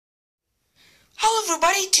Hello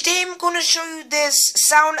everybody, today I'm going to show you this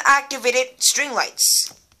sound activated string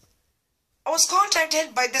lights. I was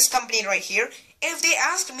contacted by this company right here if they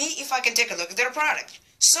asked me if I can take a look at their product.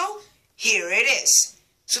 So here it is.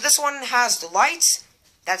 So this one has the lights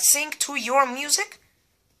that sync to your music,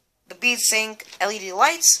 the beat sync LED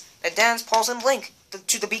lights that dance, pulse and blink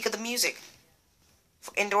to the beat of the music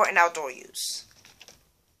for indoor and outdoor use.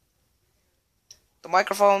 The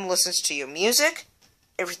microphone listens to your music.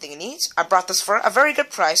 Everything it needs. I brought this for a very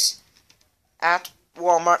good price at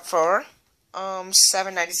Walmart for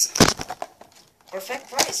 $7.96.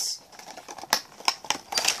 Perfect price.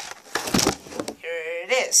 Here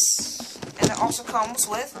it is. And it also comes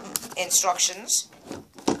with instructions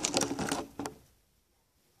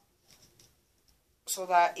so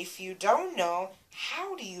that if you don't know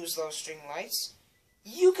how to use those string lights,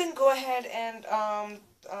 you can go ahead and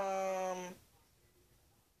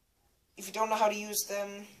if you don't know how to use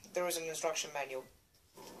them, there is an instruction manual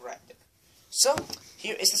right there. So,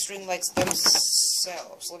 here is the string lights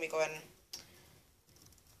themselves. Let me go ahead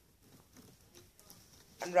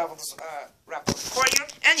and unravel this, wrap the cord here,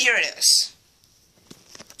 and here it is.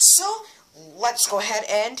 So, let's go ahead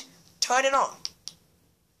and turn it on.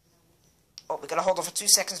 Oh, we gotta hold it for 2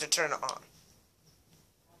 seconds to turn it on.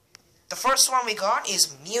 The first one we got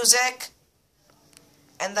is music,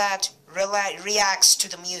 and that reacts to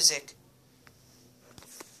the music.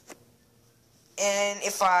 And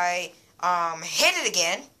if I hit it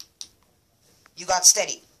again, you got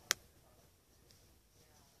steady.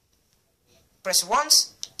 Press it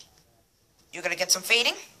once, you're gonna get some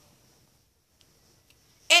fading.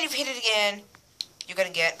 And if you hit it again, you're gonna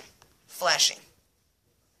get flashing.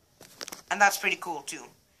 And that's pretty cool too.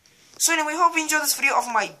 So anyway, hope you enjoyed this video of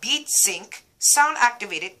my Beat Sync sound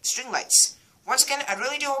activated string lights. Once again, I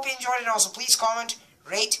really do hope you enjoyed it. Also, please comment,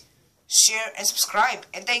 rate, share, and subscribe.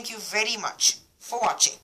 And thank you very much for watching.